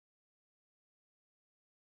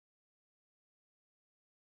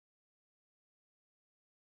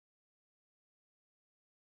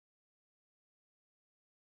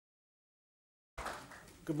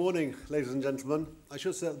Good morning, ladies and gentlemen. I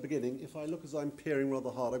should say at the beginning, if I look as I'm peering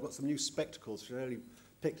rather hard, I've got some new spectacles which I only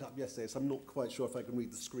picked up yesterday, so I'm not quite sure if I can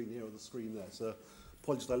read the screen here or the screen there. So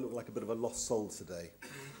apologies, I look like a bit of a lost soul today.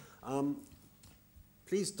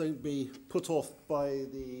 Please don't be put off by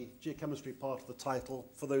the geochemistry part of the title.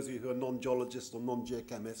 For those of you who are non-geologists or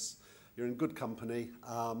non-geochemists, you're in good company.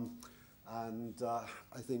 I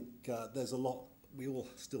think there's a lot we all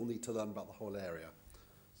still need to learn about the whole area.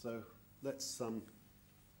 So let's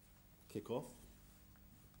kick off.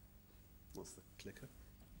 What's the clicker?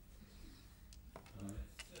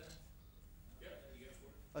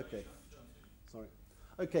 Okay, sorry.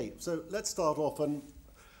 Okay, so let's start off and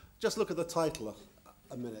just look at the title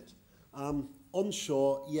a minute.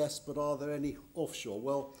 Onshore, yes, but are there any offshore?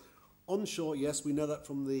 Well, onshore, yes, we know that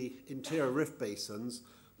from the interior rift basins,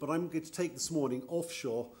 but I'm going to take this morning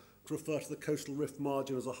offshore to refer to the coastal rift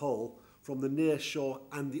margin as a whole, from the near shore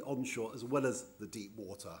and the onshore, as well as the deep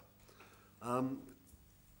water.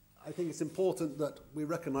 I think it's important that we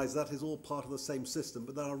recognise that is all part of the same system,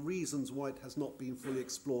 but there are reasons why it has not been fully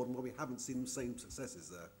explored and why we haven't seen the same successes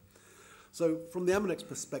there. So from the Aminex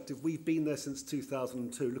perspective, we've been there since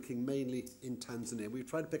 2002, looking mainly in Tanzania. We've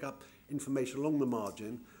tried to pick up information along the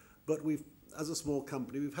margin, but as a small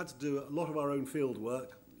company, we've had to do a lot of our own field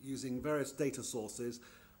work using various data sources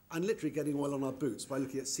and literally getting oil on our boots by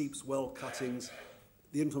looking at seeps, well cuttings,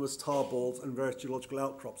 the infamous tar balls and various geological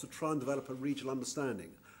outcrops to try and develop a regional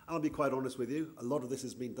understanding. I'll be quite honest with you, a lot of this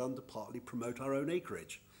has been done to partly promote our own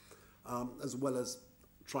acreage, as well as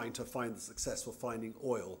trying to find the success for finding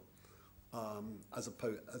oil as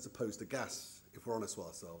opposed to gas, if we're honest with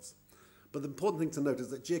ourselves. But the important thing to note is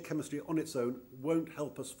that geochemistry on its own won't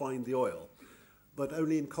help us find the oil, but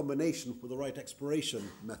only in combination with the right exploration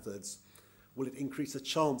methods will it increase the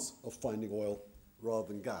chance of finding oil rather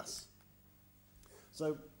than gas.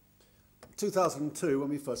 So 2002, when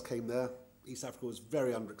we first came there, East Africa was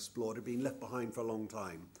very underexplored. It had been left behind for a long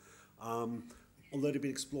time. Although it had been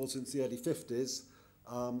explored since the early 50s,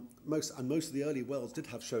 most of the early wells did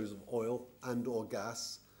have shows of oil and or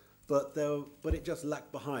gas, but it just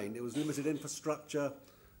lagged behind. It was limited infrastructure,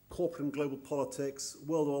 corporate and global politics,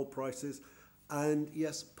 world oil prices, and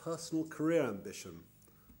yes, personal career ambition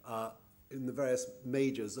in the various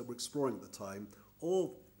majors that were exploring at the time,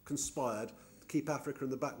 all conspired to keep Africa in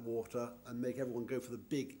the backwater and make everyone go for the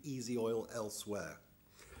big, easy oil elsewhere.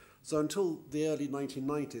 So until the early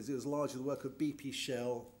 1990s, it was largely the work of BP,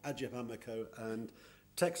 Shell, Agip Amoco, and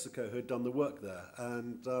Texaco who had done the work there.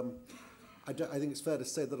 And I think it's fair to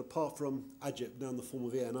say that apart from Agip, now in the form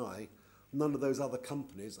of ENI, none of those other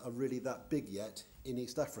companies are really that big yet in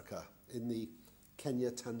East Africa, in the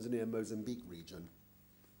Kenya, Tanzania, Mozambique region.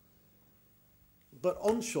 But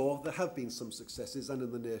onshore, there have been some successes, and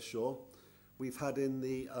in the near shore. We've had in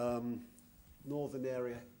the northern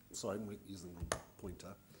area, sorry, I'm using the wrong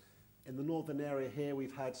pointer. In the northern area here,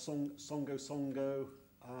 we've had Songo, sorry,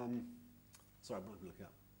 I'm not looking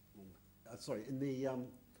at, sorry, in the,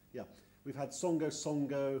 we've had Songo,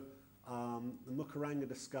 the Mukaranga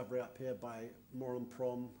discovery up here by Moran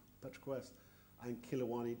Prom, Petroquest, and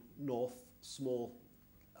Kilawani North, small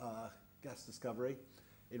gas discovery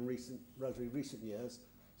in relatively recent years.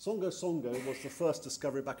 Songo was the first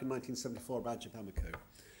discovery back in 1974 by Agip Amoco.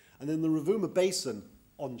 And in the Rovuma Basin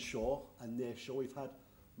onshore and near shore, we've had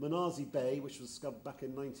Manazi Bay, which was discovered back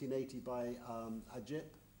in 1980 by Agip,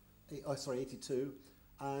 82,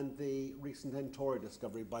 and the recent Entori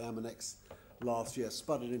discovery by Aminex last year,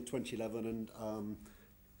 spudded in 2011 and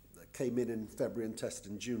came in February and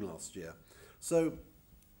tested in June last year. So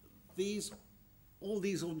all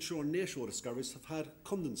these onshore and nearshore discoveries have had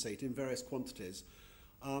condensate in various quantities,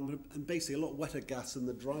 and basically a lot wetter gas than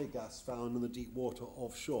the dry gas found in the deep water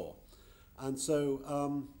offshore. And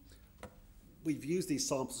so we've used these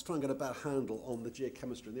samples to try and get a better handle on the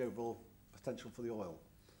geochemistry and the overall potential for the oil.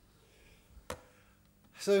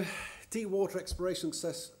 So deep water exploration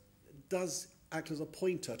success does act as a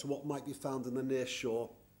pointer to what might be found in the near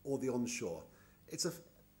shore or the onshore.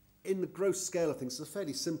 In the gross scale of things, it's a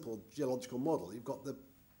fairly simple geological model. You've got the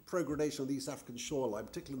progradation of the East African shoreline,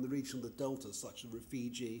 particularly in the region of the deltas, such as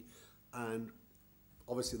Rufiji and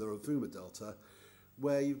obviously the Rovuma Delta,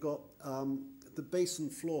 where you've got the basin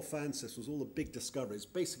floor fan systems, all the big discoveries,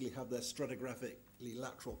 basically have their stratigraphically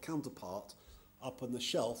lateral counterpart up on the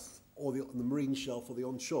shelf, or on the marine shelf or the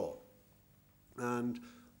onshore. And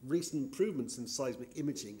recent improvements in seismic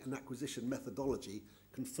imaging and acquisition methodology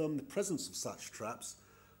confirm the presence of such traps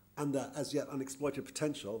and their as yet unexploited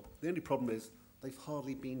potential. The only problem is they've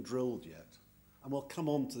hardly been drilled yet. And we'll come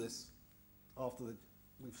on to this after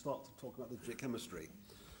we've started to talk about the geochemistry.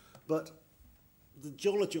 But the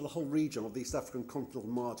geology of the whole region of the East African continental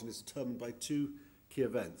margin is determined by two key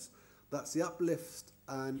events. That's the uplift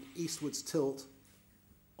and eastwards tilt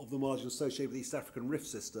of the margin associated with the East African rift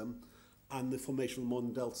system and the formation of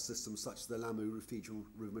modern delta systems such as the Lamu, Rufiji and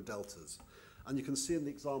Rovuma deltas. And you can see in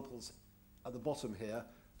the examples at the bottom here,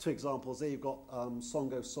 two examples. There you've got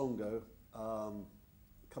Songo Songo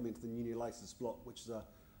coming to the newly licensed block, which is a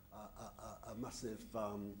massive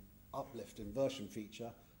uplift inversion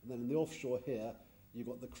feature. And then in the offshore here, you've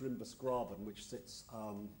got the Carimbus Graben, which sits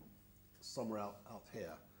somewhere out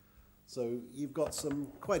here. So you've got some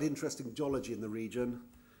quite interesting geology in the region.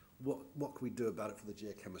 What can we do about it for the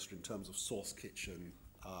geochemistry in terms of source kitchen,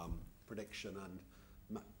 prediction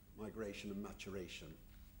and migration and maturation?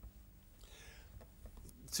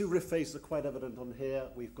 The two rift phases are quite evident on here.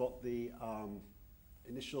 We've got the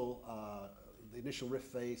initial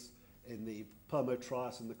rift phase in the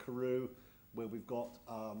Permo-Trias and the Karoo, where we've got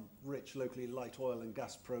rich, locally light oil and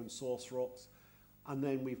gas-prone source rocks. And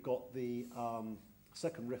then we've got the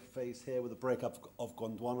second rift phase here with the breakup of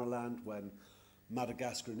Gondwana land when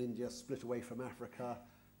Madagascar and India split away from Africa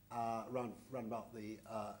round about the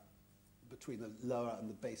between the lower and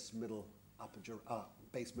the base middle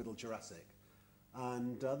Jurassic.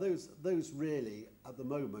 And those really, at the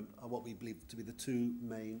moment, are what we believe to be the two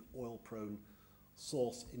main oil-prone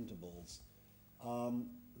source intervals.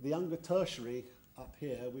 The younger tertiary up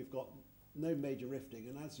here, we've got no major rifting,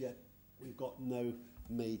 and as yet, we've got no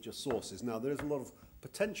major sources. Now, there is a lot of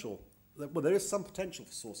potential. Well, there is some potential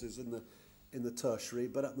for sources in the tertiary,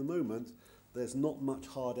 but at the moment, there's not much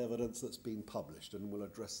hard evidence that's been published, and we'll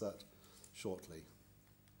address that shortly.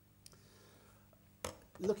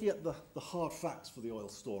 Looking at the hard facts for the oil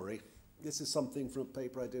story, this is something from a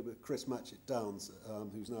paper I did with Chris Matchett-Downs,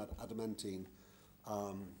 who's now at Adamantine,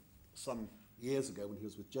 some years ago when he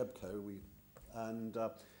was with Jebco.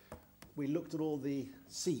 We looked at all the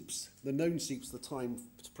seeps, the known seeps at the time,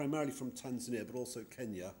 primarily from Tanzania, but also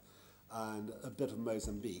Kenya and a bit of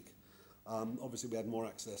Mozambique. Obviously, we had more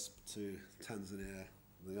access to Tanzania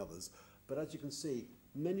than the others. But as you can see,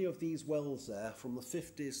 many of these wells there, from the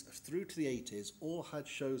 50s through to the 80s, all had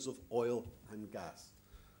shows of oil and gas.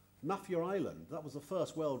 Mafia Island, that was the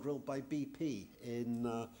first well drilled by BP in,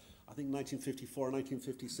 I think, 1954 and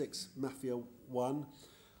 1956, Mafia 1.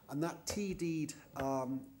 And that TD'd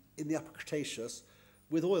in the Upper Cretaceous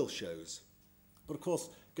with oil shows. But of course,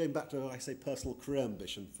 going back to, I say, personal career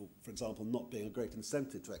ambition, for example, not being a great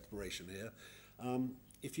incentive to exploration here,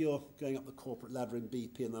 if you're going up the corporate ladder in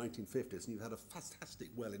BP in the 1950s and you've had a fantastic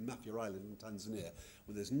well in Mafia Island in Tanzania,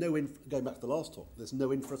 where there's no, going back to the last talk, there's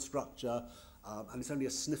no infrastructure, and it's only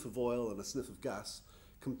a sniff of oil and a sniff of gas,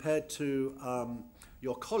 compared to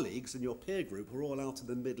your colleagues and your peer group who are all out in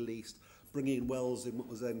the Middle East, bringing in wells in what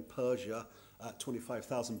was then Persia at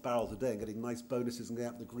 25,000 barrels a day and getting nice bonuses and going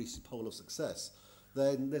up the greasy pole of success,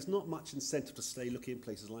 then there's not much incentive to stay looking in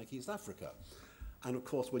places like East Africa. And of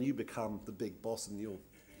course, when you become the big boss and you're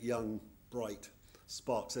young, bright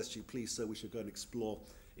spark says to you, please, sir, we should go and explore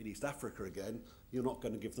in East Africa again, you're not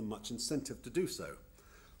going to give them much incentive to do so.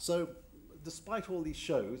 So, despite all these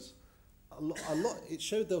shows, it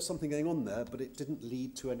showed there was something going on there, but it didn't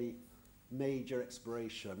lead to any major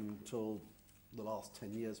exploration until the last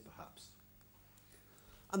 10 years, perhaps.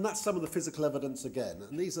 And that's some of the physical evidence again.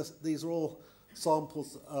 And these are all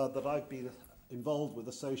samples that I've been involved with,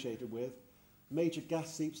 associated with. Major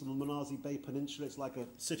gas seeps on the Manazi Bay Peninsula. It's like a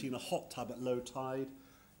city in a hot tub at low tide.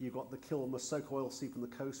 You've got the Kilma soak oil seep on the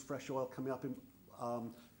coast, fresh oil coming up in,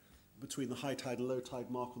 between the high tide and low tide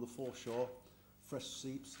mark on the foreshore, fresh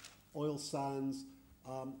seeps, oil sands,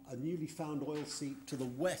 a newly found oil seep to the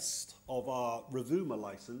west of our Rovuma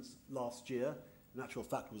license last year. In actual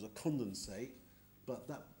fact, it was a condensate, but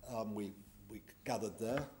that we gathered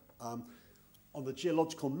there. On the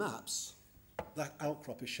geological maps, that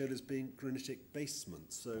outcrop is shown as being granitic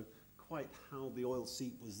basement. So quite how the oil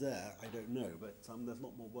seep was there, I don't know, but there's a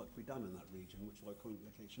lot more work to be done in that region, which I call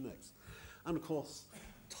location X. And of course,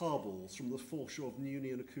 tar balls from the foreshore of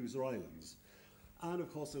Niuni and Akuza Islands. And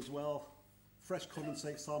of course, as well, fresh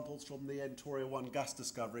condensate samples from the Entoria 1 gas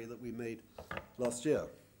discovery that we made last year.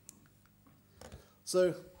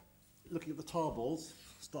 So, looking at the tar balls,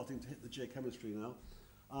 starting to hit the geochemistry now,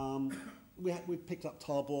 we picked up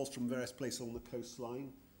tar balls from various places on the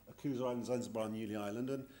coastline, Akuza Island, Zanzibar, and Niuli Island,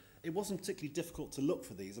 and it wasn't particularly difficult to look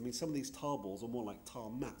for these. I mean, some of these tar balls are more like tar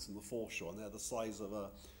mats on the foreshore, and they're the size of a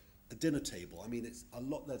dinner table. I mean, there's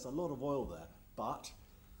a lot of oil there, but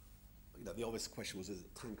you know, the obvious question was, is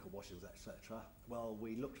it tanker washings, etc.? Well,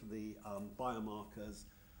 we looked at the biomarkers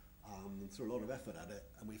and threw a lot of effort at it,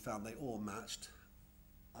 and we found they all matched.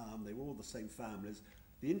 They were all the same families.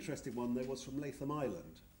 The interesting one, though, was from Latham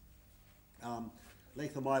Island.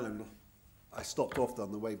 Latham Island, I stopped off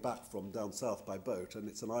on the way back from down south by boat, and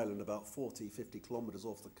it's an island about 40, 50 kilometres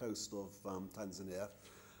off the coast of Tanzania,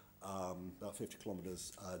 about 50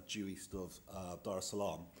 kilometres due east of Dar es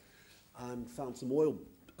Salaam, and found some oil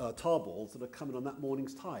tar balls that are coming on that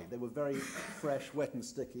morning's tide. They were very fresh, wet and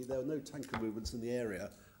sticky. There were no tanker movements in the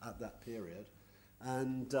area at that period.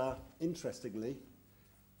 And interestingly,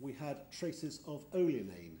 we had traces of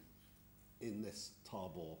oleanine in this tar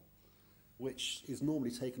ball, which is normally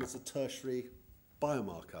taken as a tertiary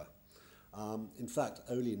biomarker. In fact,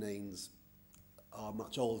 oleanines are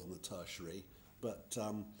much older than the tertiary, but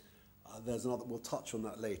there's another, we'll touch on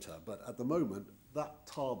that later. But at the moment, that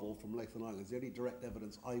tar ball from Latham Island is the only direct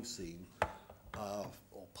evidence I've seen or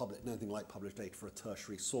anything like published data for a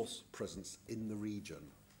tertiary source presence in the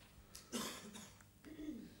region.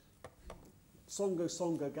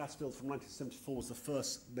 Songo gas field from 1974 was the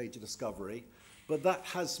first major discovery, but that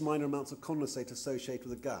has minor amounts of condensate associated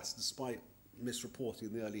with the gas, despite misreporting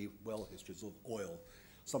in the early well histories of oil,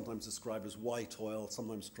 sometimes described as white oil,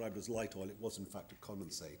 sometimes described as light oil. It was in fact a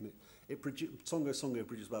condensate. And Songo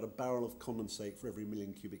produced about a barrel of condensate for every 1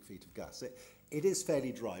 million cubic feet of gas. It is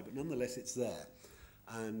fairly dry, but nonetheless it's there.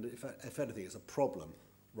 And if anything, it's a problem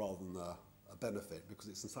rather than a benefit, because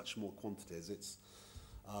it's in such small quantities. It's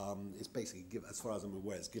basically, as far as I'm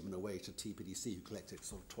aware, it's given away to TPDC, who collect it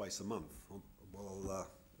sort of twice a month. Well,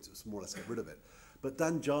 just more or less get rid of it. But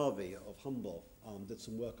Dan Jarvie of Humboldt did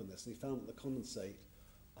some work on this, and he found that the condensate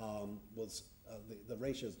was, the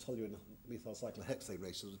ratios, toluene methyl cyclohexane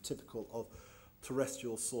ratios, are typical of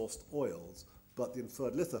terrestrial sourced oils, but the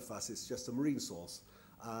inferred lithophase is just a marine source.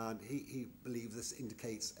 And he believes this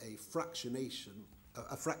indicates a fractionated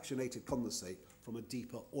condensate from a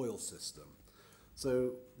deeper oil system.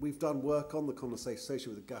 So we've done work on the condensate associated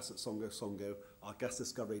with the gas at Songo, our gas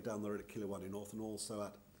discovery down there at Kilauea North, and also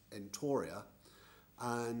at Entoria.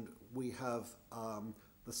 And we have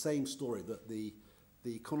the same story, that the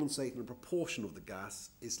condensate and proportion of the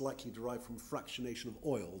gas is likely derived from fractionation of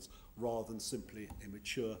oils rather than simply a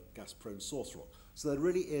mature gas-prone source rock. So there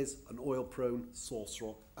really is an oil-prone source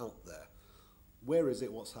rock out there. Where is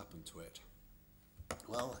it? What's happened to it?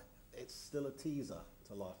 Well, it's still a teaser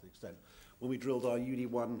to a large extent. When we drilled our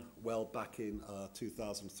UD1 well back in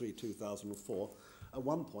 2003, 2004, at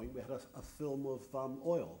one point we had a film of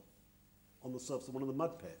oil on the surface of one of the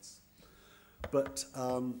mud pits. But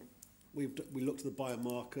we looked at the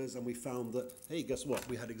biomarkers and we found that, hey, guess what?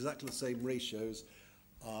 We had exactly the same ratios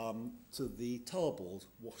to the tar balls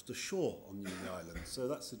washed ashore on Union Island. So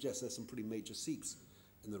that suggests there's some pretty major seeps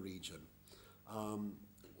in the region.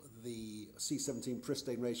 The C17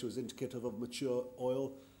 pristane ratio is indicative of mature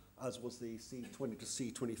oil, as was the C20 to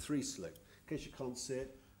C23 slope. In case you can't see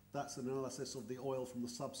it, that's an analysis of the oil from the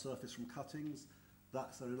subsurface from cuttings.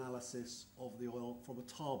 That's an analysis of the oil from a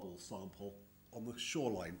tar ball sample on the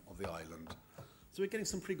shoreline of the island. So we're getting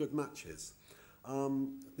some pretty good matches.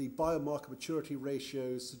 The biomarker maturity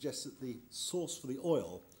ratios suggest that the source for the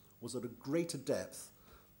oil was at a greater depth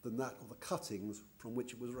than that of the cuttings from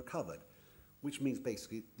which it was recovered, which means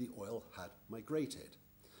basically the oil had migrated.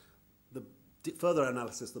 The further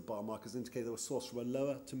analysis of the biomarkers indicated they were sourced from a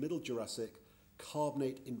lower to middle Jurassic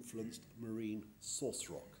carbonate-influenced marine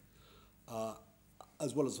source rock,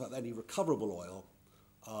 as well as any recoverable oil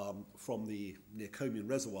from the Neocomian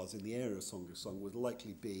reservoirs in the area of Songo would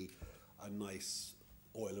likely be a nice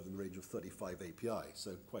oil of in the range of 35 API,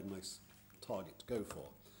 so quite a nice target to go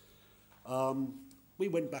for. We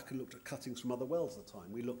went back and looked at cuttings from other wells at the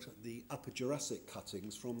time. We looked at the Upper Jurassic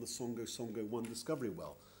cuttings from the Songo 1 discovery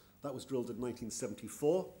well. That was drilled in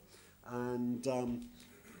 1974, and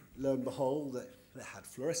lo and behold, they had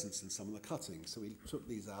fluorescence in some of the cuttings. So we took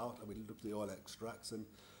these out and we looked at the oil extracts, and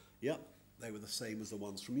yep, they were the same as the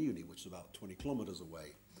ones from Uni, which is about 20 kilometres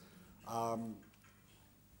away.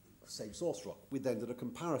 Same source rock. We then did a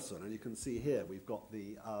comparison, and you can see here we've got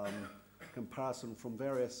the comparison from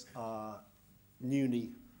various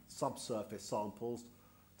Uni subsurface samples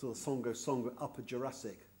to the Songo Upper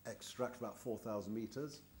Jurassic extract, about 4,000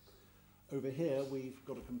 metres. Over here, we've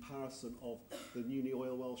got a comparison of the Nuni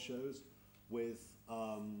oil well shows with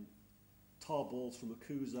tar balls from the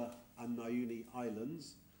Kuza and Niuni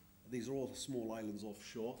islands. These are all the small islands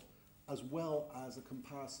offshore, as well as a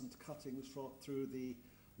comparison to cuttings through the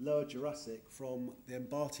Lower Jurassic from the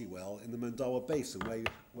Mbati well in the Mandawa Basin,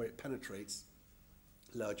 where it penetrates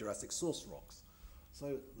Lower Jurassic source rocks.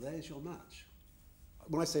 So there's your match.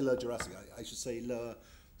 When I say Lower Jurassic, I should say Lower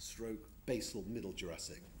stroke basal Middle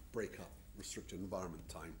Jurassic, breakup, restricted environment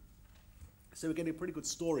time. So we're getting a pretty good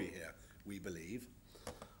story here, we believe.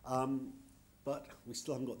 but we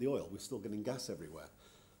still haven't got the oil. We're still getting gas everywhere.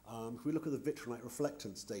 If we look at the vitrinite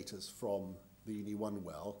reflectance data from the Uni 1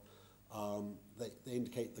 well, they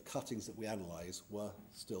indicate the cuttings that we analyse were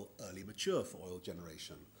still early mature for oil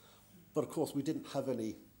generation. But of course, we didn't have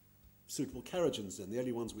any suitable kerogens in. The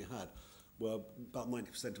only ones we had were about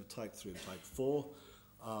 90% of type 3 and type 4,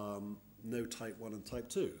 no type 1 and type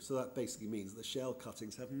 2. So that basically means that the shale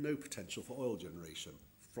cuttings have no potential for oil generation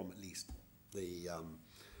from at least the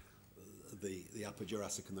Upper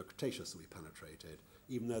Jurassic and the Cretaceous that we penetrated,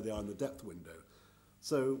 even though they are in the depth window.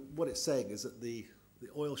 So what it's saying is that the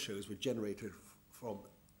oil shows were generated from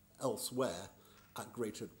elsewhere at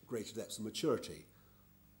greater depths of maturity.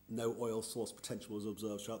 No oil source potential was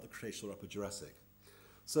observed throughout the Cretaceous or Upper Jurassic.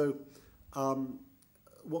 So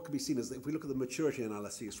what can be seen is that if we look at the maturity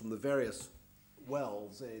analyses from the various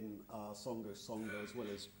wells in Songo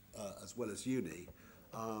as well as Uni,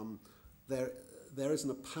 there is an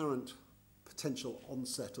apparent potential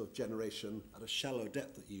onset of generation at a shallow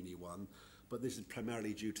depth at Uni 1, but this is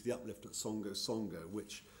primarily due to the uplift at Songo,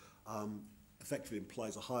 which effectively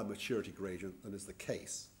implies a higher maturity gradient than is the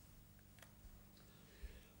case.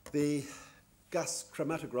 The gas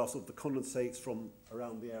chromatographs of the condensates from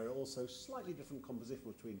around the area also slightly different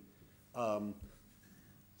composition between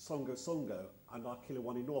Songo and our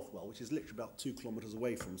Kiliwani North well, which is literally about 2 kilometres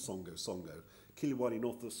away from Songo. Kiliwani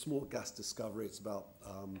North, the small gas discovery, it's about,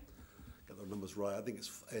 get the numbers right, I think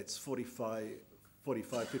it's 55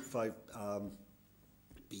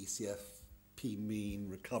 BCF P mean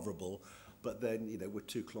recoverable, but then, you know, we're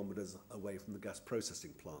 2 kilometres away from the gas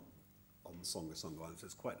processing plant on Songo Island, so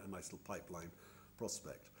it's quite a nice little pipeline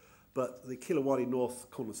prospect. But the Kiliwani North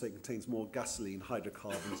condensate contains more gasoline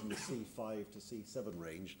hydrocarbons in the C5 to C7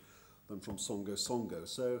 range than from Songo.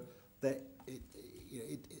 So as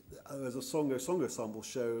a Songo sample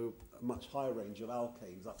show a much higher range of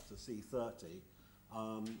alkanes up to C30,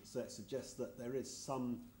 so it suggests that there is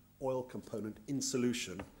some oil component in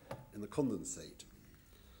solution in the condensate.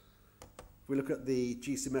 If we look at the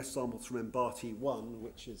GCMS samples from Mbati 1,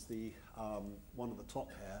 which is the one at the top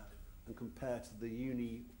here, and compare to the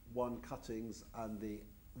Uni 1 cuttings and the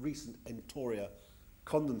recent Entoria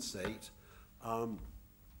condensate,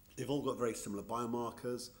 they've all got very similar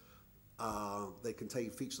biomarkers. They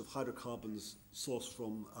contain features of hydrocarbons sourced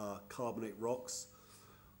from carbonate rocks.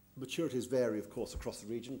 Maturities vary, of course, across the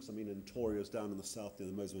region, because I mean, Entoria is down in the south near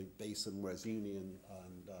the Mozambique Basin, whereas Uni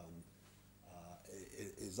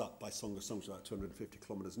is up by Songo, about 250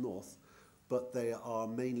 kilometres north. But they are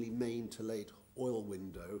mainly main to late oil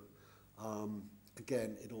window.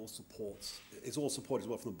 Again, it's all supported as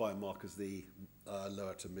well from the biomarkers, the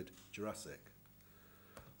lower to mid Jurassic.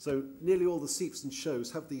 So nearly all the seeps and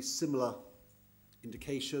shows have these similar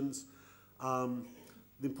indications. The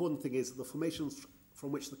important thing is that the formations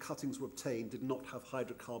from which the cuttings were obtained did not have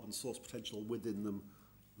hydrocarbon source potential within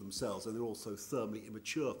themselves, and they're also thermally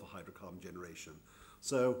immature for hydrocarbon generation.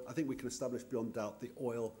 So I think we can establish beyond doubt the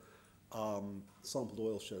oil, sampled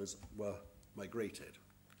oil shows were migrated.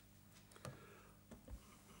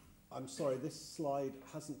 I'm sorry, this slide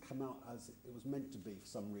hasn't come out as it was meant to be for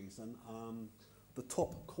some reason. The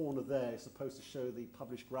top corner there is supposed to show the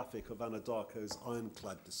published graphic of Anadarko's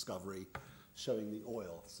ironclad discovery showing the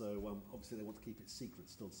oil. So obviously they want to keep it secret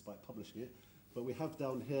still despite publishing it. But we have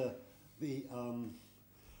down here the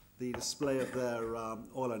display of their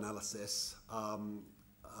oil analysis,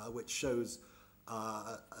 which shows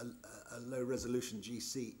a low-resolution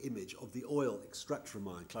GC image of the oil extracted from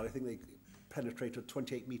ironclad. I think they penetrated a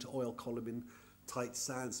 28-metre oil column in tight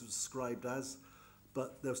sands, described as,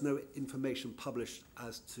 but there was no information published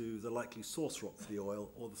as to the likely source rock for the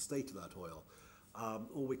oil or the state of that oil.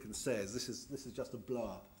 All we can say is this is just a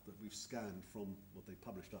blow-up that we've scanned from what they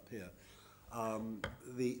published up here.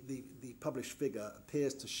 The published figure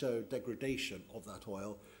appears to show degradation of that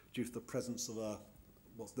oil due to the presence of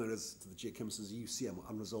what's known as, to the geochemists, as UCM, or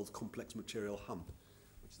unresolved complex material hump,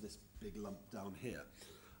 which is this big lump down here.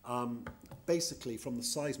 Basically, from the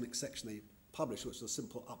seismic section they published, which is a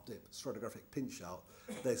simple up-dip stratigraphic pinch-out,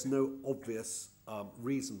 there's no obvious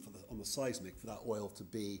reason on the seismic for that oil to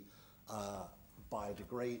be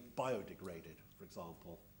biodegraded, for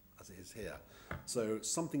example, as it is here. So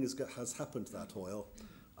something has happened to that oil.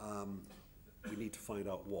 We need to find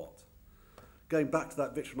out what. Going back to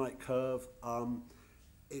that vitrinite curve,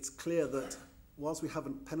 it's clear that whilst we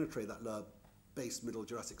haven't penetrated that lower base middle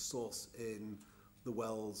Jurassic source in the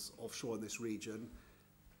wells offshore in this region,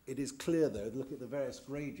 it is clear though, look at the various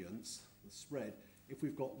gradients, the spread, if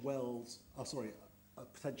we've got wells, a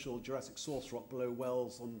potential Jurassic source rock below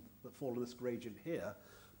wells that fall in this gradient here,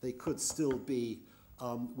 they could still be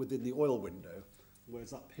within the oil window.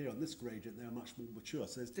 whereas up here on this gradient they are much more mature.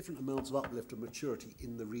 So there's different amounts of uplift and maturity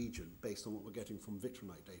in the region based on what we're getting from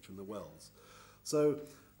vitrinite data in the wells. So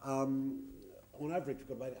on average we've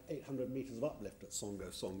got about 800 metres of uplift at Songo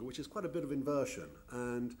Songo, which is quite a bit of inversion.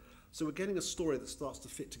 And so we're getting a story that starts to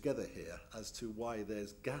fit together here as to why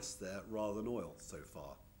there's gas there rather than oil so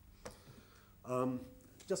far.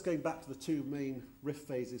 Just going back to the two main rift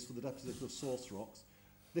phases for the deposition of source rocks,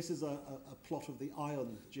 this is a plot of the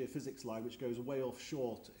iron geophysics line which goes way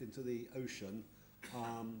offshore into the ocean.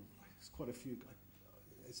 It's quite a few,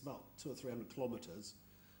 it's about 200 or 300 kilometres.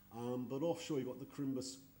 But offshore you've got the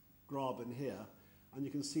Crimbus Graben here, and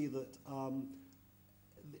you can see that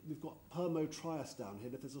we've got Permo-Trias down here.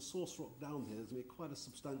 If there's a source rock down here, there's going to be quite a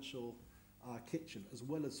substantial kitchen, as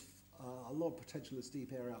well as a lot of potential in this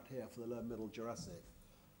deep area out here for the lower middle Jurassic.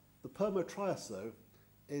 The Permo-Trias, though,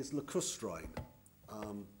 is lacustrine,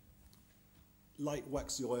 light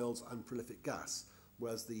waxy oils and prolific gas,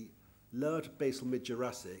 whereas the lower to basal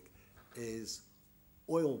mid-Jurassic is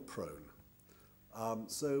oil prone.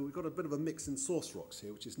 So we've got a bit of a mix in source rocks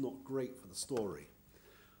here, which is not great for the story.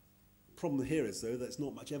 Problem here is, though, there's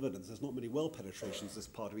not much evidence. There's not many well penetrations this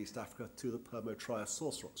part of East Africa to the Permo-Trias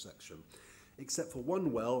source rock section, except for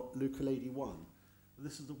one well, Lukalady 1.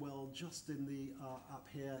 This is the well just in the up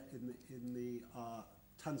here in the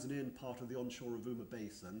Tanzanian part of the onshore Rovuma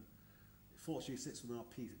Basin. It fortunately sits within our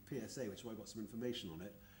PSA, which is why I got some information on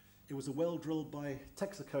it. It was a well drilled by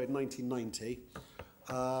Texaco in 1990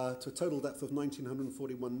 to a total depth of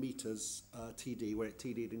 1,941 metres TD, where it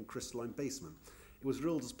TD'd in crystalline basement. It was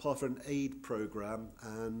drilled as part of an aid program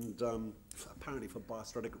and apparently for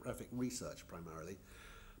biostratigraphic research primarily,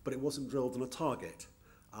 but it wasn't drilled on a target.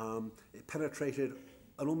 It penetrated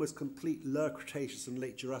an almost complete lower Cretaceous and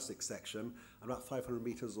late Jurassic section, about 500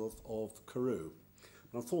 metres of Karoo.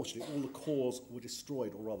 And unfortunately, all the cores were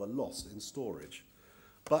destroyed, or rather lost, in storage.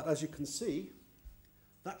 But as you can see,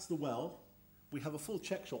 that's the well. We have a full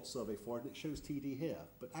check shot survey for it, and it shows TD here,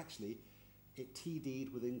 but actually it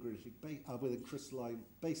TD'd within crystalline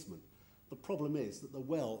basement. The problem is that the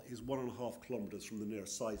well is 1.5 kilometres from the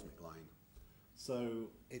nearest seismic line.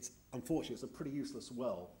 So unfortunately, it's a pretty useless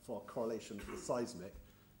well for correlation to the seismic,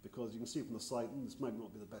 because you can see from the site, and this might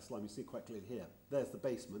not be the best line, you see quite clearly here. There's the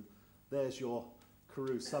basement, there's your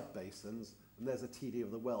Karoo sub-basins, and there's a TD of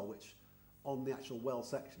the well, which on the actual well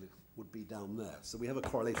section would be down there. So we have a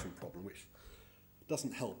correlation problem, which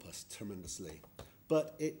doesn't help us tremendously.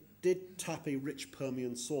 But it did tap a rich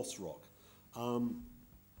Permian source rock.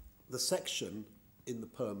 The section in the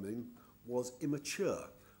Permian was immature,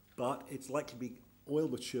 but it's likely to be oil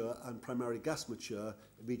mature and primarily gas mature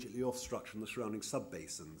immediately off structure in the surrounding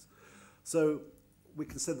sub-basins. So we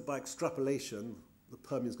can say that by extrapolation, the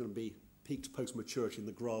Permian is going to be peaked post-maturity and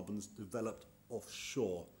the Grabens developed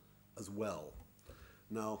offshore as well.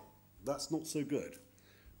 Now, that's not so good,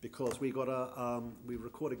 because we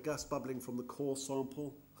recorded gas bubbling from the core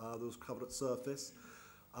sample that was covered at surface.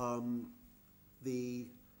 The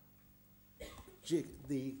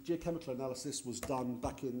geochemical analysis was done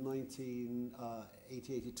back in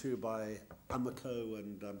 1980-82 by Amoco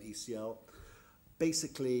and ECL.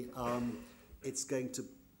 Basically, it's going to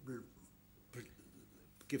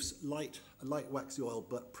give light waxy oil,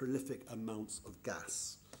 but prolific amounts of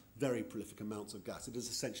gas, very prolific amounts of gas. It is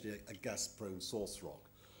essentially a gas-prone source rock.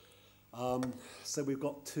 So we've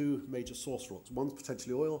got two major source rocks. One's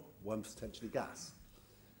potentially oil, one's potentially gas.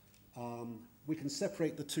 We can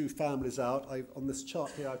separate the two families out. On this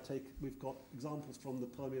chart here, we've got examples from the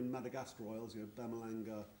Permian Madagascar oils,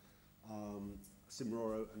 Bamalanga,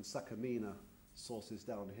 Simroro, and Sakamina sources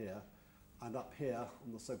down here. And up here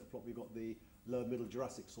on the sofa plot, we've got the lower middle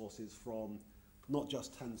Jurassic sources from not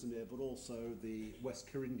just Tanzania, but also the West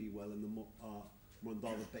Kirindi well in the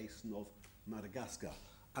Mondava Basin of Madagascar.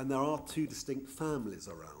 And there are two distinct families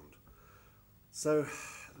around. So,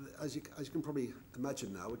 as you can probably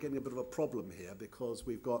imagine now, we're getting a bit of a problem here, because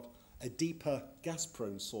we've got a deeper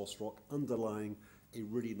gas-prone source rock underlying a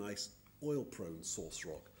really nice oil-prone source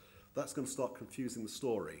rock. That's going to start confusing the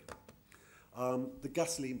story. The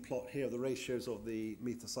gasoline plot here, the ratios of the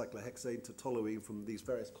methocyclohexane to toluene from these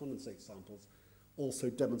various condensate samples, also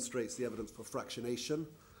demonstrates the evidence for fractionation.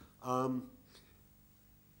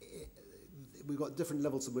 We've got different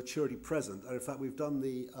levels of maturity present, and in fact we've done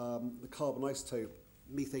the carbon isotope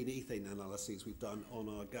methane-ethane analyses we've done on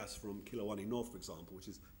our gas from Kilowani North, for example, which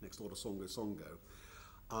is next door to Songo Songo.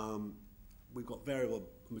 We've got variable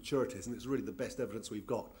maturities, and it's really the best evidence we've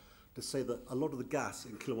got to say that a lot of the gas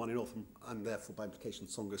in Kilowani North, and therefore by implication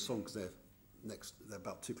Songo Songo, because they're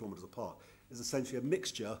about 2 kilometres apart, is essentially a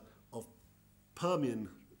mixture of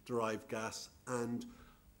Permian-derived gas and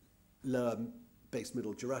lower base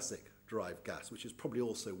middle Jurassic derived gas, which is probably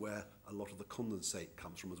also where a lot of the condensate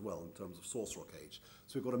comes from as well in terms of source rock age.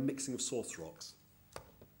 So we've got a mixing of source rocks.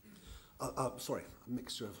 A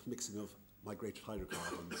mixing of migrated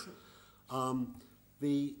hydrocarbons.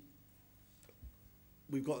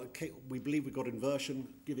 We believe we've got inversion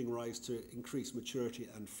giving rise to increased maturity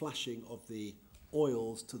and flashing of the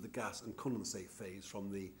oils to the gas and condensate phase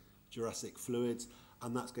from the Jurassic fluids,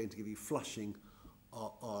 and that's going to give you flushing,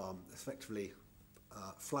 effectively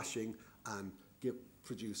flashing and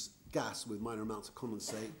produce gas with minor amounts of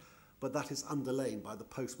condensate, but that is underlain by the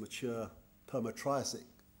post-mature Permo-Triassic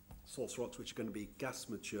source rocks, which are going to be gas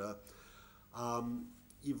mature.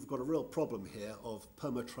 You've got a real problem here of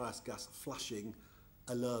Permo-Triassic gas flashing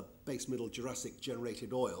a base middle Jurassic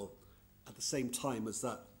generated oil at the same time as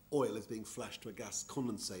that oil is being flashed to a gas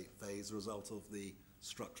condensate phase as a result of the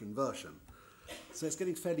structure inversion. So it's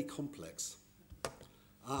getting fairly complex.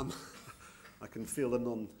 I can feel the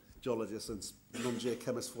non-geologists and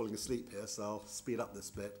non-geochemists falling asleep here, so I'll speed up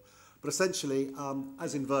this bit. But essentially,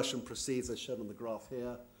 as inversion proceeds, as shown on the graph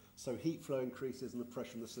here, so heat flow increases and the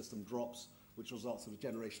pressure in the system drops, which results in the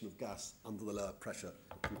generation of gas under the lower pressure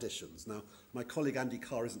conditions. Now, my colleague Andy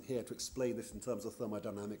Carr isn't here to explain this in terms of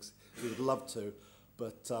thermodynamics. He would love to,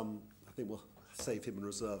 but I think we'll save him in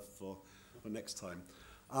reserve for next time.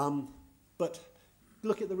 But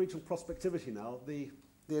look at the regional prospectivity now. The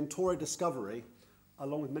Entori discovery,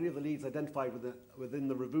 along with many of the leads identified within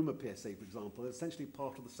the Rovuma PSA, for example, is essentially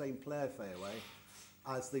part of the same play fairway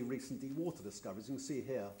as the recent deep water discoveries. You can see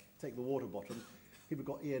here, take the water bottom, here we've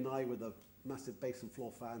got E&I with the massive basin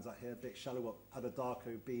floor fans out here, a bit shallow up,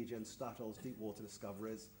 Adadarko, BJ and Statoil's deep water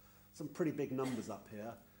discoveries. Some pretty big numbers up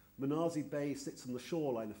here. Manazi Bay sits on the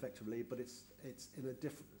shoreline effectively, but it's in a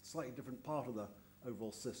slightly different part of the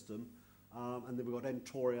overall system. And then we've got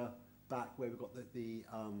Entoria back where we've got the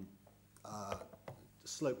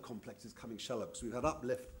slope complexes coming shallow. So we've had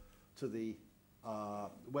uplift to the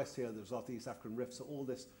west here, the result of the East African Rift. So all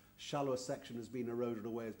this shallower section has been eroded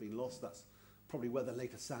away, has been lost. That's probably where the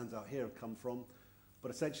later sands out here have come from. But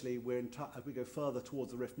essentially, we're in as we go further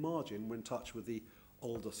towards the rift margin, we're in touch with the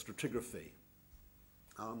older stratigraphy.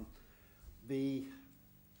 The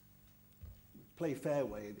play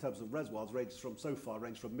fairway in terms of reservoirs ranges from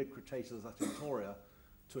mid-Cretaceous at Entoria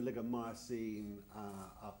to Oligocene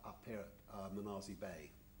up here at Manazi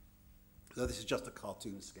Bay. So this is just a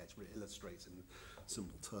cartoon sketch, but it illustrates in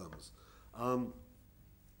simple terms.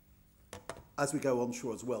 As we go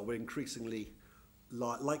onshore as well, we're increasingly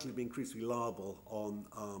likely to be increasingly liable on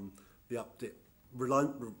the updip,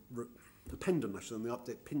 dependent actually on the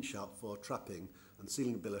updip pinch out for trapping and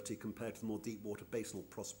sealing ability compared to the more deep water basinal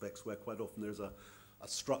prospects where quite often there's a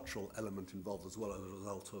structural element involved as well as a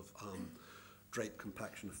result of drape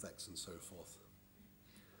compaction effects and so forth.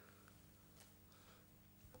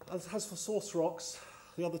 As for source rocks,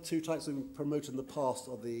 the other two types we've been promoted in the past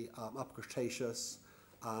are the Upper Cretaceous,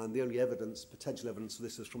 and the only evidence, potential evidence of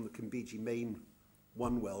this is from the Kimbiji main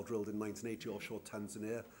 1 well drilled in 1980 offshore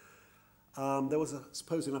Tanzania. There was a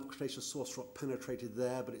supposed Upper Cretaceous source rock penetrated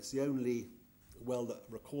there, but it's the only well that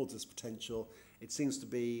records this potential. It seems to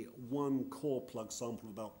be one core plug sample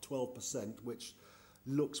of about 12%, which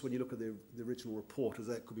looks, when you look at the original report, as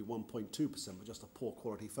though it could be 1.2%, but just a poor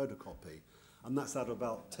quality photocopy. And that's out of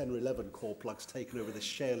about 10 or 11 core plugs taken over this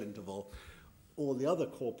shale interval. All the other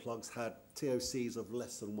core plugs had TOCs of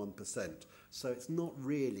less than 1%. So it's not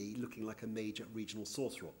really looking like a major regional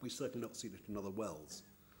source rock. We've certainly not seen it in other wells.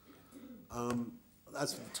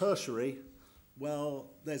 As for the tertiary,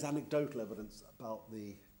 well, there's anecdotal evidence about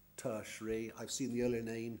the tertiary. I've seen the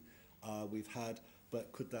Oligocene we've had,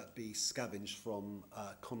 but could that be scavenged from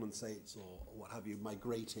condensates or what have you,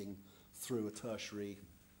 migrating through a tertiary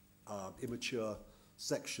immature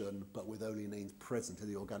section, but with Oleocenes present in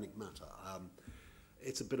the organic matter?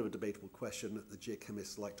 It's a bit of a debatable question. The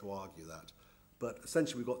geochemists like to argue that. But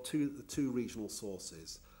essentially, we've got the two regional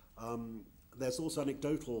sources. There's also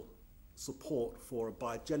anecdotal support for a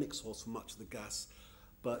biogenic source for much of the gas,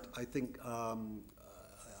 but I think,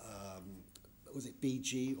 was it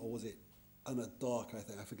BG or was it Anadark,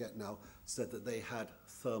 I forget now, said that they had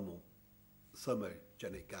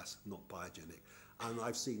thermogenic gas, not biogenic. And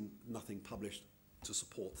I've seen nothing published to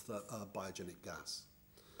support biogenic gas.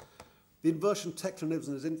 The inversion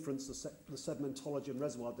tectonism has influenced the sedimentology and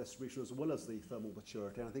reservoir distribution as well as the thermal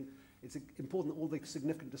maturity. And I think it's important that all the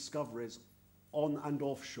significant discoveries on and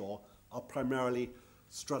offshore are primarily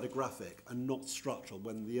stratigraphic and not structural,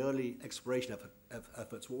 when the early exploration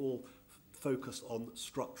efforts were all focused on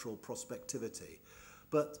structural prospectivity.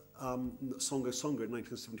 But Songo Songo in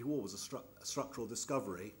 1971 was a structural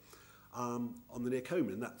discovery, on the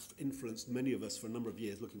Neocomian, and that's influenced many of us for a number of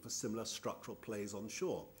years looking for similar structural plays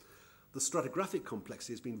onshore. The stratigraphic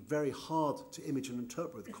complexity has been very hard to image and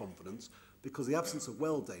interpret with confidence because the absence of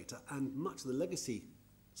well data and much of the legacy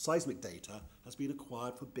seismic data has been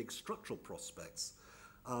acquired for big structural prospects.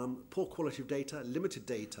 Poor quality of data, limited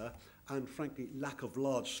data, and frankly lack of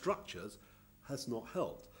large structures has not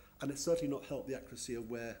helped. And it's certainly not helped the accuracy of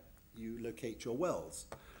where you locate your wells.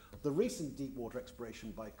 The recent deep water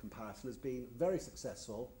exploration by comparison has been very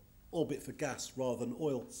successful, albeit for gas rather than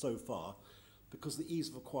oil so far, because of the ease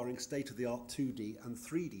of acquiring state-of-the-art 2D and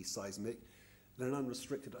 3D seismic in an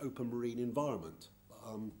unrestricted open marine environment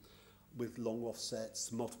with long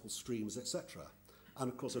offsets, multiple streams, etc.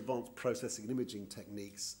 And of course, advanced processing and imaging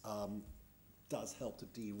techniques does help to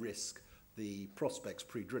de-risk the prospects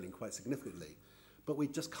pre-drilling quite significantly. But we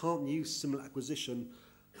just can't use similar acquisition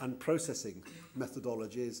and processing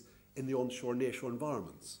methodologies in the onshore and nearshore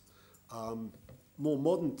environments. More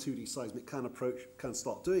modern 2D seismic can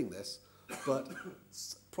start doing this, but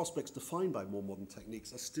prospects defined by more modern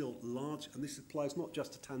techniques are still large, and this applies not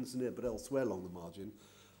just to Tanzania but elsewhere along the margin.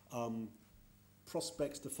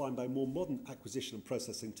 Prospects defined by more modern acquisition and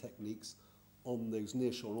processing techniques on those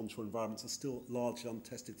nearshore and onshore environments are still largely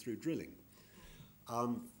untested through drilling.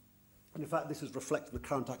 And in fact, this is reflected in the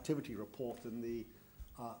current activity report in the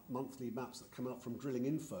monthly maps that come out from Drilling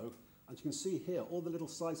Info. And you can see here all the little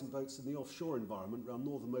seismic boats in the offshore environment around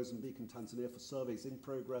northern Mozambique and Tanzania for surveys in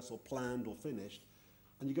progress or planned or finished.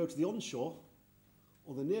 And you go to the onshore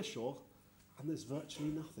or the nearshore, and there's virtually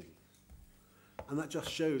nothing. And that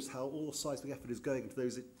just shows how all the seismic effort is going into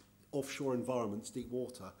those offshore environments, deep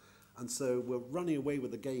water. And so we're running away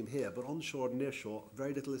with the game here, but onshore and nearshore,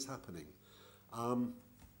 very little is happening.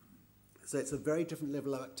 So it's a very different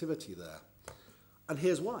level of activity there. And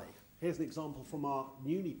here's why. Here's an example from our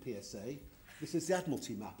Muni PSA. This is the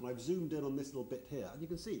Admiralty map, and I've zoomed in on this little bit here. And you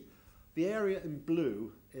can see the area in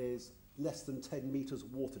blue is less than 10 meters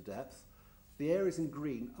water depth. The areas in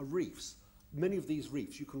green are reefs. Many of these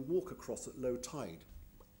reefs you can walk across at low tide.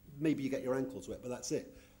 Maybe you get your ankles wet, but that's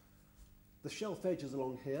it. The shelf edge is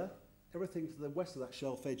along here. Everything to the west of that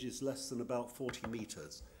shelf edge is less than about 40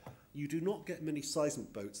 meters. You do not get many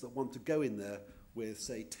seismic boats that want to go in there with,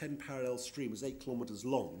 say, 10 parallel streams 8 kilometers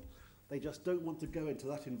long. They just don't want to go into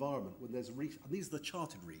that environment when there's a reef, and these are the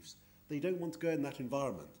charted reefs. They don't want to go in that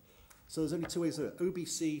environment. So there's only two ways to do it.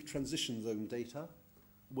 OBC transition zone data,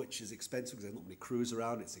 which is expensive because there's not many crews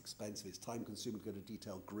around, it's expensive, it's time consuming to go to a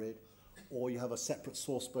detailed grid, or you have a separate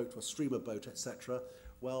source boat to a streamer boat, etc.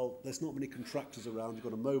 Well, there's not many contractors around, you've got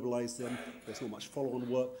to mobilize them, there's not much follow-on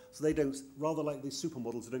work, so they don't, rather like these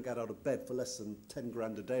supermodels, they don't get out of bed for less than 10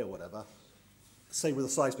 grand a day or whatever. Same with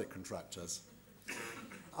the seismic contractors.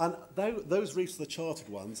 And those reefs are the charted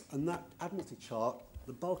ones, and that Admiralty chart,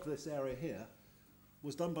 the bulk of this area here,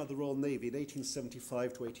 was done by the Royal Navy in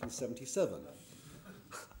 1875 to 1877.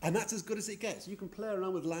 And that's as good as it gets. You can play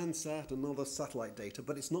around with Landsat and other satellite data,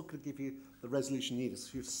 but it's not going to give you the resolution needed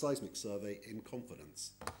to do a seismic survey in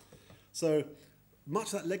confidence. So much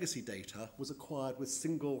of that legacy data was acquired with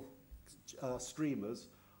single streamers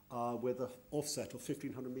with an offset of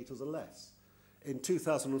 1,500 meters or less. In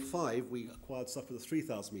 2005, we acquired stuff with a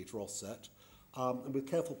 3,000 meter offset, and with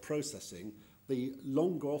careful processing, the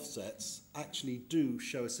longer offsets actually do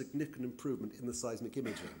show a significant improvement in the seismic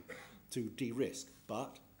imaging to de-risk,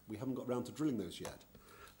 but we haven't got around to drilling those yet.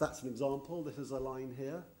 That's an example. This is a line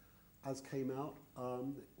here, as came out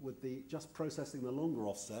with just processing the longer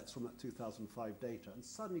offsets from that 2005 data, and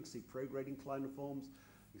suddenly you can see prograding cliniforms,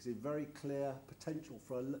 you can see very clear potential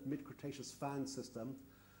for a mid-Cretaceous fan system,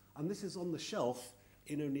 and this is on the shelf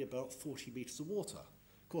in only about 40 meters of water.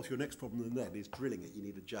 Of course, your next problem then is drilling it. You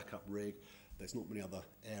need a jack-up rig. There's not many other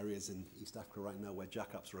areas in East Africa right now where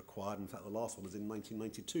jack-ups are required. In fact, the last one was in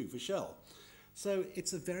 1992 for Shell. So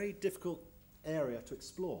it's a very difficult area to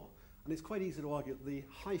explore. And it's quite easy to argue that the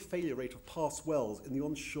high failure rate of past wells in the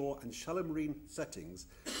onshore and shallow marine settings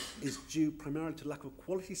is due primarily to lack of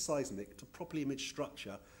quality seismic to properly image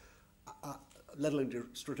structure, let alone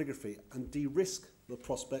stratigraphy, and de-risk the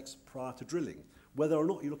prospects prior to drilling, whether or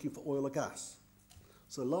not you're looking for oil or gas.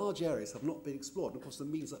 So large areas have not been explored, and of course that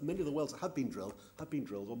means that many of the wells that have been drilled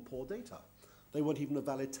on poor data. They weren't even a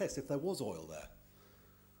valid test if there was oil there.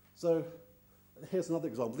 So here's another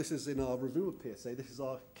example. This is in our Rovuma PSA. This is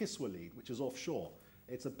our Kiswa lead, which is offshore.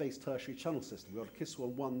 It's a base tertiary channel system. We've got a Kiswa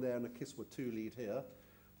 1 there and a Kiswa 2 lead here.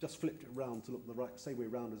 Just flipped it around to look the right, same way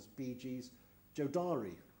around as BG's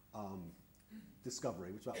Jodari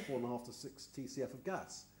discovery, which is about 4.5 to 6 TCF of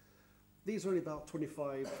gas. These are only about 20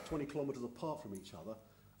 kilometers apart from each other,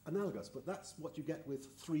 analogous, but that's what you get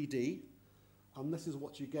with 3D. And this is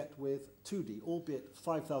what you get with 2D, albeit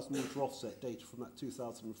 5,000 metre offset data from that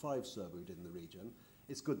 2005 survey we did in the region.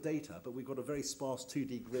 It's good data, but we've got a very sparse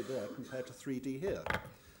 2D grid there compared to 3D here.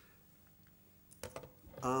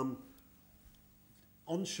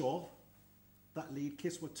 Onshore, that lead,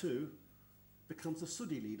 Kiswa 2, becomes a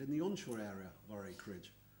sooty lead in the onshore area of our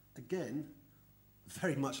acreage. Again,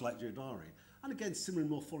 very much like Geodari. And again, similar in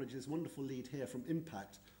morphology, this wonderful lead here from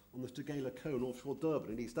Impact on the Tugela Cone offshore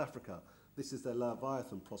Durban in East Africa. This is their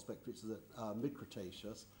Leviathan prospect, which is at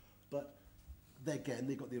mid-Cretaceous. But again,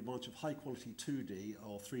 they've got the advantage of high-quality 2D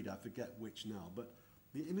or 3D, I forget which now, but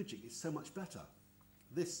the imaging is so much better.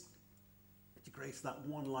 This integrates that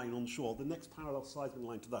one line onshore. The next parallel seismic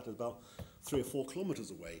line to that is about 3 or 4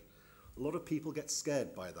 kilometres away. A lot of people get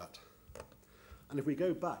scared by that. And if we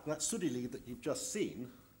go back, that sooty lead that you've just seen,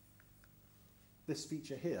 this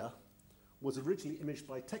feature here, was originally imaged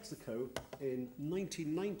by Texaco in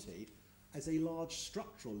 1990 as a large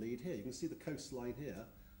structural lead here. You can see the coastline here.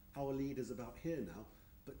 Our lead is about here now.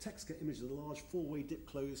 But Texaco imaged a large 4-way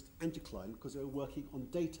dip-closed anticline because they were working on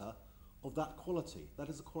data of that quality. That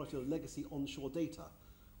is the quality of legacy onshore data.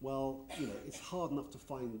 Well, you know, it's hard enough to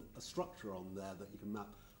find a structure on there that you can map,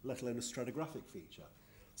 let alone a stratigraphic feature.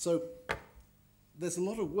 So there's a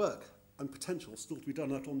lot of work and potential still to be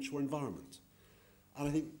done in that onshore environment. And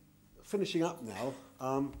I think, finishing up now,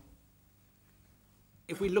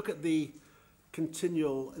 if we look at the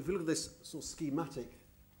continual, if we look at this sort of schematic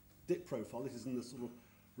dip profile, this is in the sort of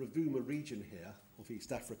Rovuma region here of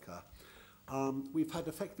East Africa, we've had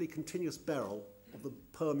effectively continuous beryl of the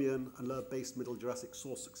Permian and lower base Middle Jurassic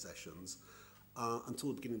source successions until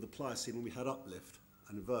the beginning of the Pliocene when we had uplift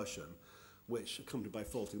and inversion, which accompanied by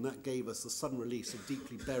faulting. That gave us the sudden release of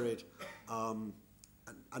deeply buried and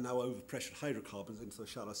now overpressured hydrocarbons into the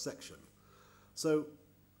shallow section. So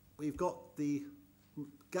we've got the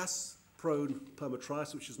gas-prone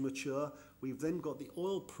Perma-Trias, which is mature. We've then got the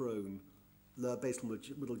oil-prone lower base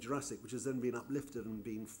Middle Jurassic, which has then been uplifted and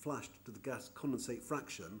been flashed to the gas condensate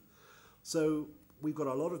fraction. So we've got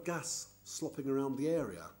a lot of gas slopping around the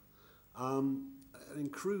area. An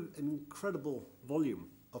incredible volume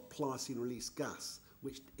of Pliocene release gas,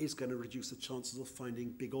 which is going to reduce the chances of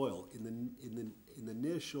finding big oil in the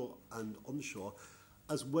nearshore and onshore,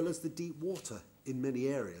 as well as the deep water in many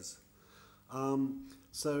areas.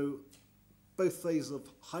 So both phases of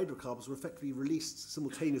hydrocarbons were effectively released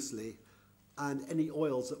simultaneously, and any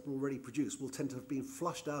oils that were already produced will tend to have been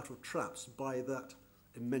flushed out of traps by that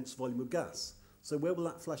immense volume of gas. So where will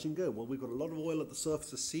that flashing go? Well, we've got a lot of oil at the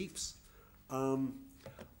surface of seeps,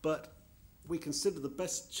 but we consider the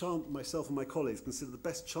best chance, myself and my colleagues consider the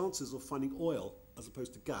best chances of finding oil as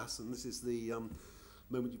opposed to gas, and this is the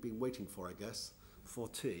moment you've been waiting for, I guess, for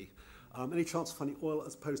tea. Any chance of finding oil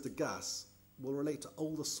as opposed to gas will relate to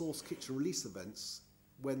older source kitchen release events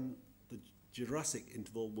when the Jurassic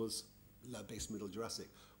interval was, base Middle Jurassic,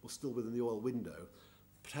 was still within the oil window.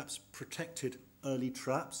 Perhaps protected early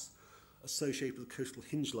traps associated with the coastal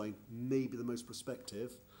hinge line may be the most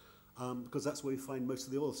prospective, because that's where we find most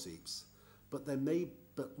of the oil seeps. But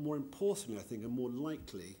more importantly, I think, and more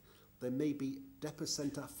likely, there may be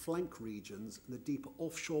depicenter flank regions in the deeper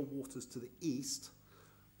offshore waters to the east,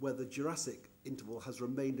 where the Jurassic interval has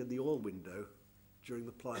remained in the oil window during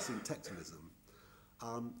the Pliocene tectonism.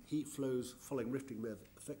 Heat flows following rifting may have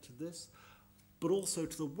affected this, but also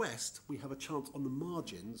to the west, we have a chance on the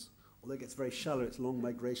margins, although it gets very shallow, it's long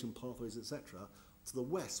migration pathways, etc. To the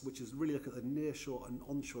west, which is really look at the nearshore and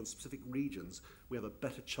onshore and specific regions, we have a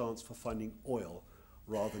better chance for finding oil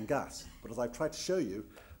rather than gas. But as I've tried to show you,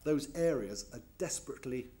 those areas are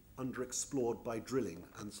desperately underexplored by drilling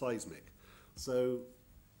and seismic. So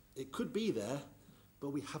it could be there, but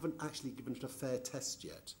we haven't actually given it a fair test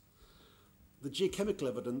yet. The geochemical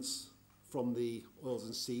evidence from the oils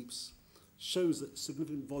and seeps shows that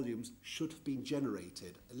significant volumes should have been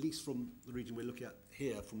generated, at least from the region we're looking at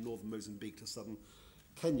here, from northern Mozambique to southern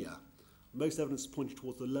Kenya. Most evidence is pointing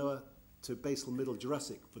towards the lower to basal Middle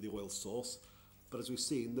Jurassic for the oil source, but as we've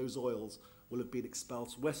seen, those oils will have been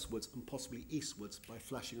expelled westwards and possibly eastwards by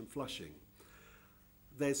flashing and flushing.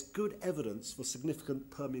 There's good evidence for significant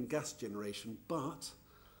Permian gas generation, but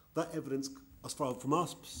that evidence, as far from our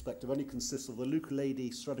perspective, only consists of the Lukulady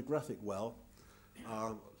stratigraphic well,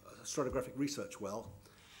 stratigraphic research well,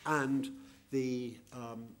 and the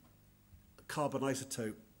carbon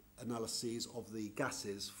isotope analyses of the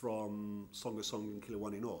gases from Songosong and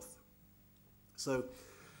Kilauea North. So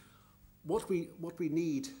what we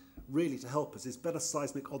need really to help us is better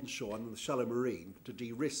seismic onshore and in the shallow marine to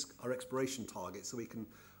de-risk our exploration targets, so we can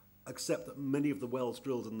accept that many of the wells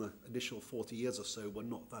drilled in the initial 40 years or so were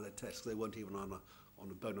not valid tests. They weren't even on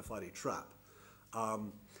a bona fide trap.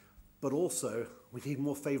 But also, we need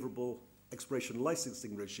more favourable exploration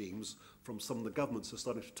licensing regimes from some of the governments who are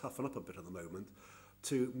starting to toughen up a bit at the moment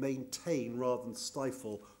to maintain rather than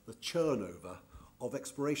stifle the churnover of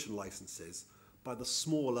exploration licenses by the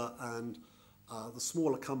smaller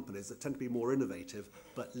companies that tend to be more innovative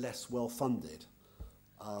but less well funded.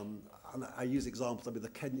 And I use examples. I mean, the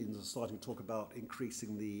Kenyans are starting to talk about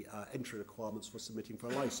increasing the entry requirements for submitting for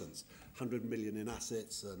a license, 100 million in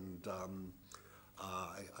assets, and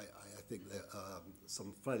I think that,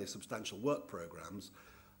 some fairly substantial work programs.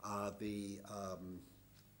 The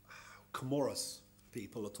Comoros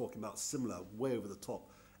people are talking about similar, way over the top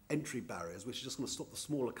entry barriers, which are just going to stop the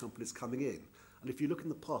smaller companies coming in. And if you look in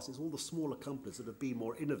the past, it's all the smaller companies that have been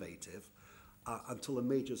more innovative until the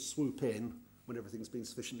majors swoop in when everything's been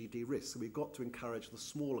sufficiently de-risked. So we've got to encourage the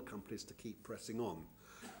smaller companies to keep pressing on.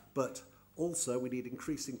 But also we need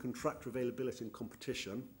increasing contractor availability and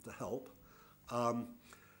competition to help.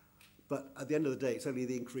 But at the end of the day, it's only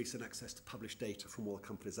the increase in access to published data from all the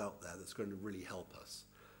companies out there that's going to really help us.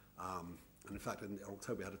 And in fact, in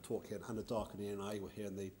October, we had a talk here, and Anna Darkany and I were here,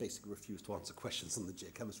 and they basically refused to answer questions on the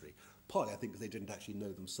geochemistry, partly, I think, because they didn't actually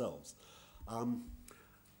know themselves.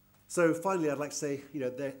 So finally, I'd like to say,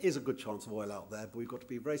 there is a good chance of oil out there, but we've got to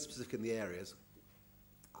be very specific in the areas.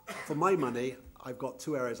 For my money, I've got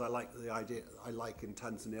two areas I like in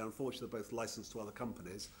Tanzania. Unfortunately, they're both licensed to other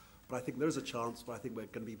companies, but I think there is a chance, but I think we're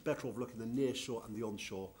going to be better off looking at the near shore and the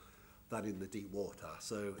onshore than in the deep water.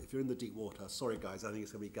 So if you're in the deep water, sorry guys, I think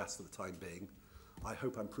it's going to be gas for the time being. I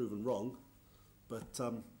hope I'm proven wrong, but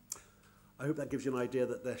I hope that gives you an idea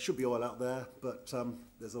that there should be oil out there, but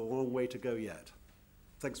there's a long way to go yet.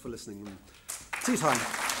 Thanks for listening. Tea time.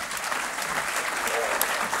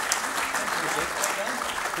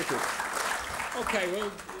 Okay,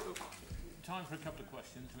 well, time for a couple of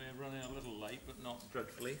questions. We're running a little late, but not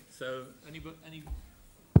dreadfully. So, any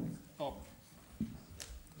Bob?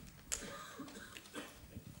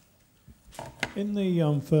 In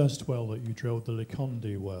the first well that you drilled, the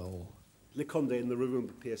Likonde well. Likonde in the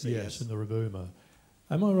Rovuma PSA. Yes, in the Rovuma.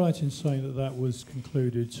 Am I right in saying that that was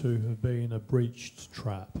concluded to have been a breached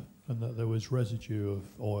trap and that there was residue of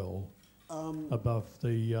oil above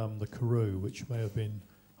the Karoo, which may have been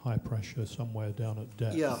high pressure somewhere down at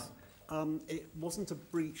depth? Yeah, it wasn't a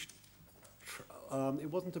breached.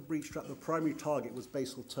 It wasn't a breached trap. The primary target was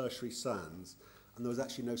basal tertiary sands, and there was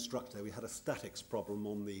actually no structure. We had a statics problem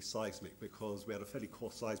on the seismic because we had a fairly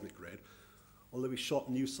coarse seismic grid. Although we shot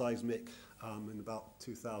new seismic in about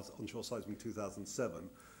 2000, onshore seismic 2007,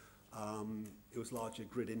 it was largely a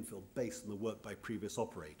grid infill based on the work by previous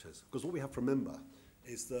operators. Because what we have to remember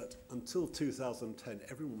is that until 2010,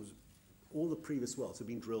 all the previous wells had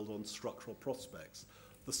been drilled on structural prospects.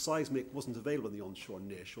 The seismic wasn't available in the onshore and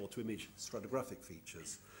near shore to image stratigraphic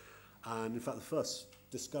features. And in fact, the first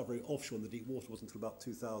discovery offshore in the deep water wasn't until about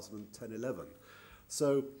 2010-11.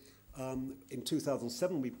 So in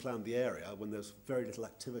 2007, we planned the area when there was very little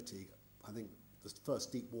activity. I think the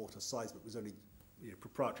first deep water seismic was only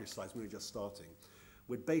proprietary seismic, only just starting.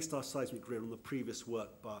 We'd based our seismic grid on the previous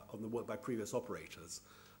work by previous operators,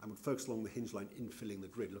 and we'd focused along the hinge line, infilling the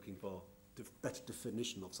grid, looking for better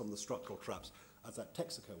definition of some of the structural traps, as that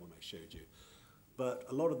Texaco one I showed you. But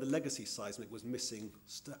a lot of the legacy seismic was missing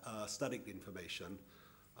static information,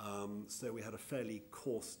 so we had a fairly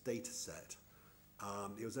coarse data set.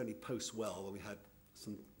 It was only post-well, when we had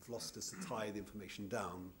some velocities to tie the information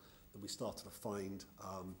down, that we started to find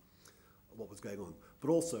what was going on. But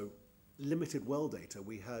also, limited well data.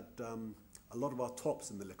 We had a lot of our tops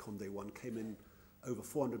in the Likonde one came in over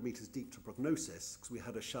 400 meters deep to prognosis, because we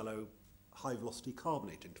had a shallow, high-velocity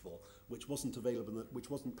carbonate interval, which wasn't available, which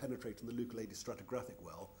wasn't penetrating the Lukulede stratigraphic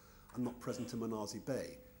well, and not present in Manazi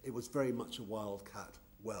Bay. It was very much a wildcat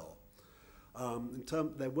well.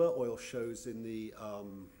 There were oil shows in the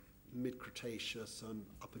mid-Cretaceous and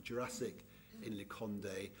Upper Jurassic in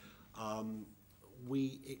Likonde.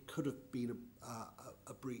 It could have been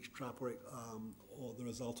a breach trap or the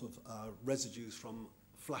result of residues from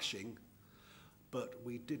flashing, but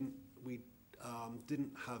we didn't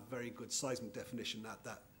have very good seismic definition at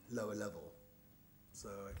that lower level. So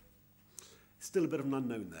it's still a bit of an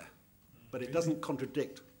unknown there, but it doesn't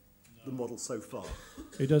contradict the model so far.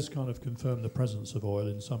 It does kind of confirm the presence of oil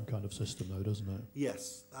in some kind of system though, doesn't it?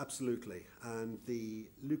 Yes, absolutely. And the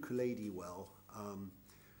Lukulede well,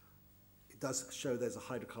 it does show there's a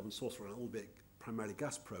hydrocarbon source around, albeit primarily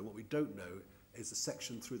gas prone. What we don't know is the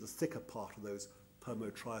section through the thicker part of those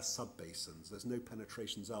Permo-Trias subbasins. There's no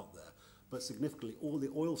penetrations out there. But significantly, all the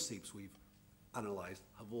oil seeps we've analysed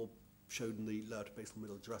have all showed in the lower to basal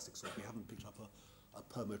middle Jurassic soil. We haven't picked up a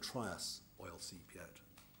Permo-Trias oil seep yet.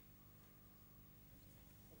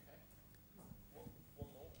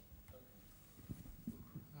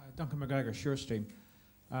 Duncan McGregor, SureStream.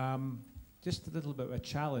 Just a little bit of a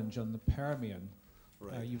challenge on the Permian.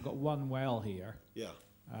 Right. You've got one well here, Yeah.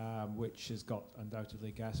 which has got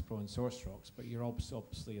undoubtedly gas-prone source rocks, but you're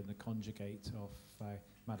obviously in the conjugate of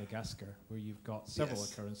Madagascar, where you've got several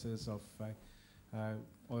Yes. occurrences of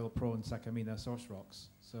oil-prone Sakamina source rocks.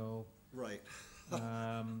 So, Right.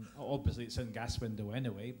 obviously it's in gas window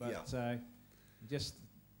anyway, but just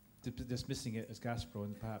dismissing it as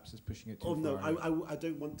gas-prone perhaps is pushing it too far. Oh no, I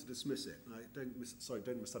don't want to dismiss it.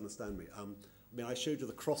 Don't misunderstand me. I mean, I showed you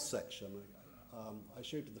the cross section. I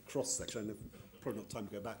showed you the cross section. I've probably not time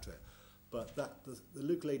to go back to it. But the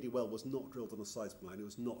Luke Lady well was not drilled on a seismic line. It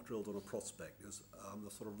was not drilled on a prospect. It was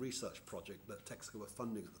the sort of research project that Texaco were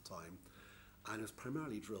funding at the time, and it was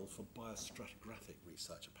primarily drilled for biostratigraphic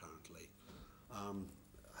research. Apparently,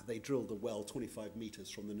 they drilled the well 25 metres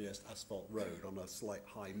from the nearest asphalt road on a slight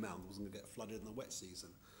high mound that wasn't going to get flooded in the wet season.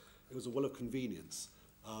 It was a well of convenience,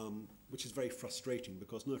 which is very frustrating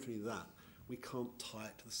because not only that, we can't tie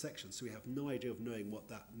it to the section, so we have no idea of knowing what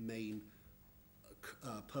that main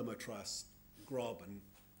Permo-Trias graben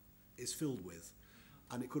is filled with,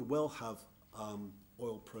 and it could well have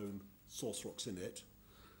oil-prone source rocks in it.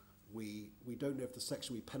 We don't know if the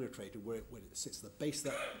section we penetrated, where it sits at the base of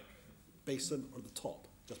that basin or the top,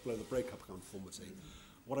 just below the breakup conformity.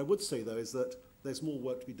 What I would say though is that there's more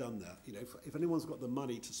work to be done there. You know, if anyone's got the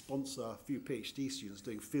money to sponsor a few PhD students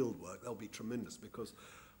doing field work, that'll be tremendous because,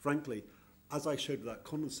 frankly, as I showed with that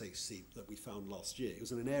condensate seep that we found last year, it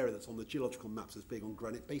was in an area that's on the geological maps as being on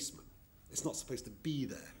granite basement. It's not supposed to be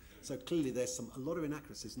there. So clearly there's a lot of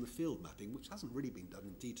inaccuracies in the field mapping, which hasn't really been done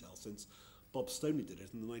in detail since Bob Stoney did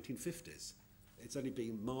it in the 1950s. It's only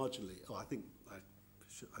been marginally, I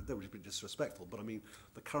don't want to be disrespectful, but I mean,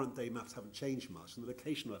 the current day maps haven't changed much, and the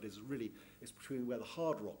location of that is really, it's between where the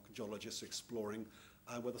hard rock geologists are exploring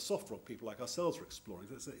and where the soft rock people like ourselves are exploring.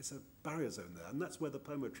 So it's a barrier zone there, and that's where the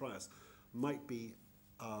Permo-Trias might be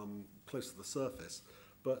close to the surface.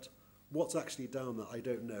 But what's actually down there, I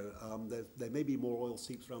don't know. There may be more oil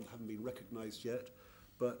seeps around that haven't been recognised yet,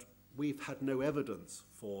 but we've had no evidence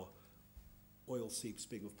for oil seeps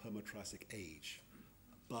being of Permo-Triassic age.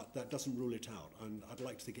 But that doesn't rule it out, and I'd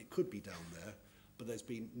like to think it could be down there, but there's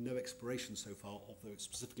been no exploration so far of those,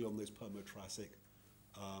 specifically on those Permo-Triassic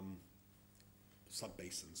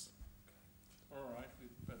sub-basins. All right,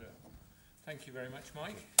 we'd better. Thank you very much,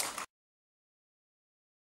 Mike.